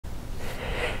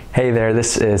Hey there,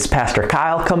 this is Pastor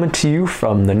Kyle coming to you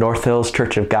from the North Hills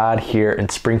Church of God here in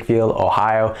Springfield,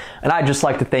 Ohio. And I'd just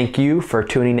like to thank you for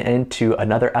tuning in to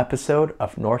another episode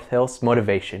of North Hills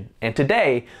Motivation. And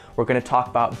today we're going to talk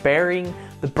about bearing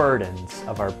the burdens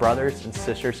of our brothers and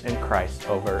sisters in Christ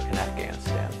over in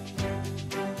Afghanistan.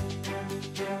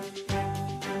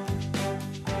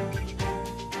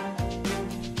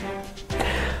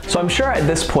 So I'm sure at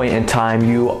this point in time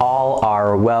you all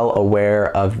are well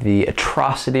aware of the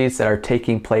atrocities that are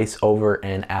taking place over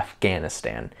in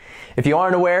Afghanistan. If you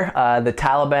aren't aware, the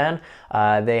Taliban,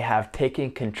 they have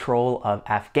taken control of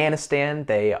Afghanistan.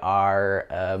 They are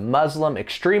a Muslim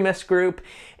extremist group,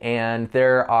 and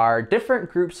there are different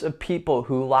groups of people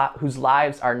whose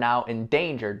lives are now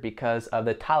endangered because of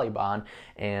the Taliban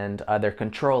and their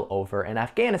control over in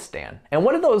Afghanistan. And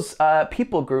one of those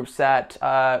people groups that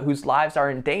whose lives are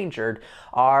endangered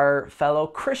are fellow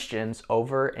Christians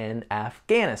over in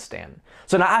Afghanistan.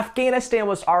 So now Afghanistan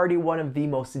was already one of the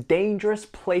most dangerous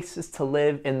places to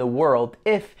live in the world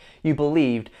if you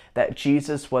believed that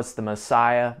Jesus was the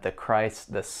Messiah, the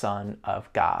Christ, the Son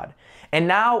of God. And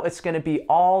now it's going to be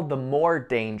all the more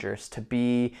dangerous to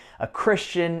be a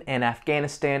Christian in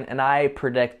Afghanistan, and I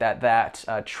predict that that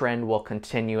trend will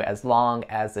continue as long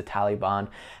as the Taliban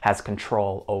has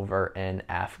control over in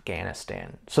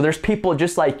Afghanistan. So there's people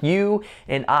just like you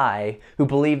and I who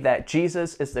believe that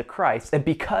Jesus is the Christ, and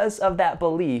because of that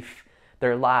belief,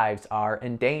 their lives are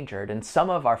endangered. And some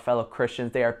of our fellow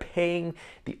Christians, they are paying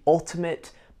the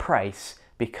ultimate price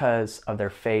because of their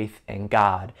faith in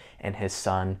God and His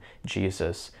Son,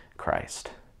 Jesus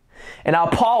Christ. And now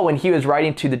Paul, when he was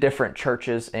writing to the different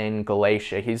churches in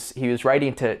Galatia, he was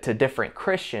writing to different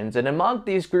Christians. And among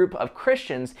these group of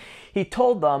Christians, he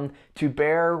told them to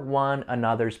bear one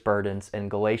another's burdens in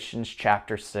Galatians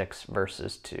chapter 6,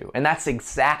 verses 2. And that's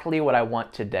exactly what I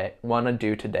want to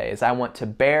do today, is I want to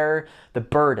bear the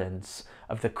burdens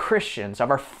of the Christians, of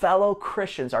our fellow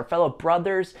Christians, our fellow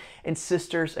brothers and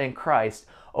sisters in Christ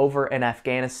over in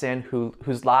Afghanistan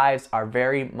whose lives are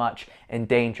very much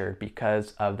endangered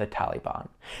because of the Taliban.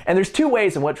 And there's two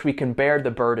ways in which we can bear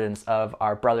the burdens of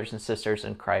our brothers and sisters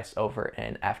in Christ over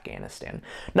in Afghanistan.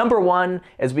 Number one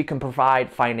is we can provide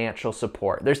financial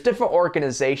support. There's different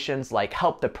organizations like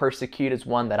Help the Persecuted is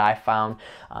one that I found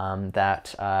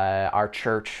that our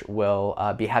church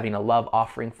will be having a love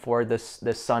offering for this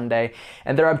Sunday.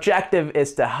 And their objective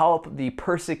is to help the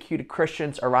persecuted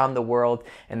Christians around the world,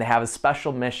 and they have a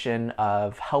special mission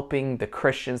of helping the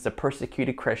Christians, the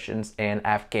persecuted Christians in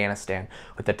Afghanistan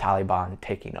with the Taliban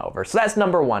taking over. So that's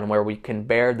number one, where we can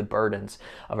bear the burdens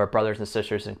of our brothers and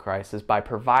sisters in Christ, is by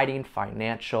providing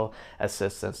financial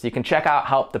assistance. You can check out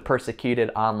Help the Persecuted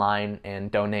online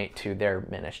and donate to their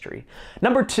ministry.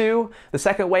 Number two, the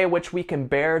second way in which we can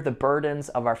bear the burdens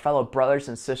of our fellow brothers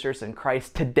and sisters in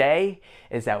Christ today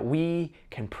is that we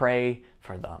can pray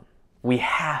for them. We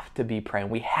have to be praying.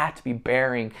 We have to be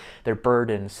bearing their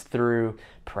burdens through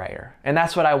prayer. And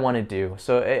that's what I want to do.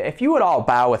 So if you would all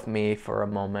bow with me for a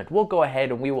moment, we'll go ahead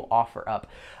and we will offer up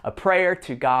a prayer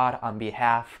to God on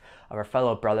behalf of our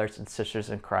fellow brothers and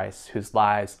sisters in Christ whose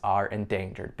lives are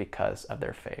endangered because of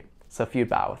their faith. So if you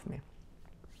bow with me.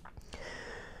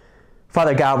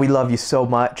 Father God, we love you so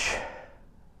much.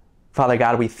 Father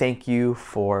God, we thank you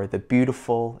for the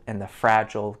beautiful and the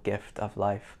fragile gift of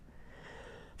life.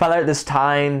 Father, at this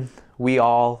time, we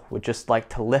all would just like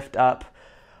to lift up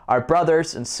our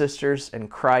brothers and sisters in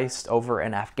Christ over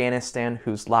in Afghanistan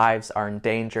whose lives are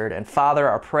endangered. And Father,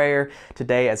 our prayer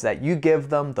today is that you give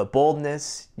them the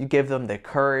boldness, you give them the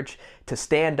courage to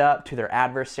stand up to their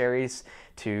adversaries,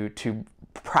 to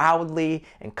proudly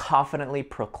and confidently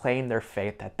proclaim their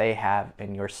faith that they have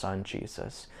in your Son,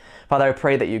 Jesus. Father, I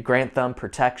pray that you grant them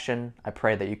protection. I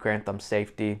pray that you grant them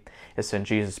safety. It's in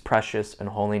Jesus' precious and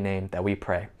holy name that we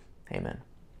pray. Amen.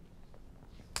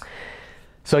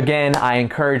 So again, I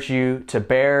encourage you to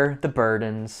bear the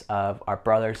burdens of our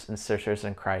brothers and sisters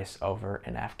in Christ over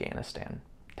in Afghanistan.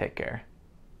 Take care.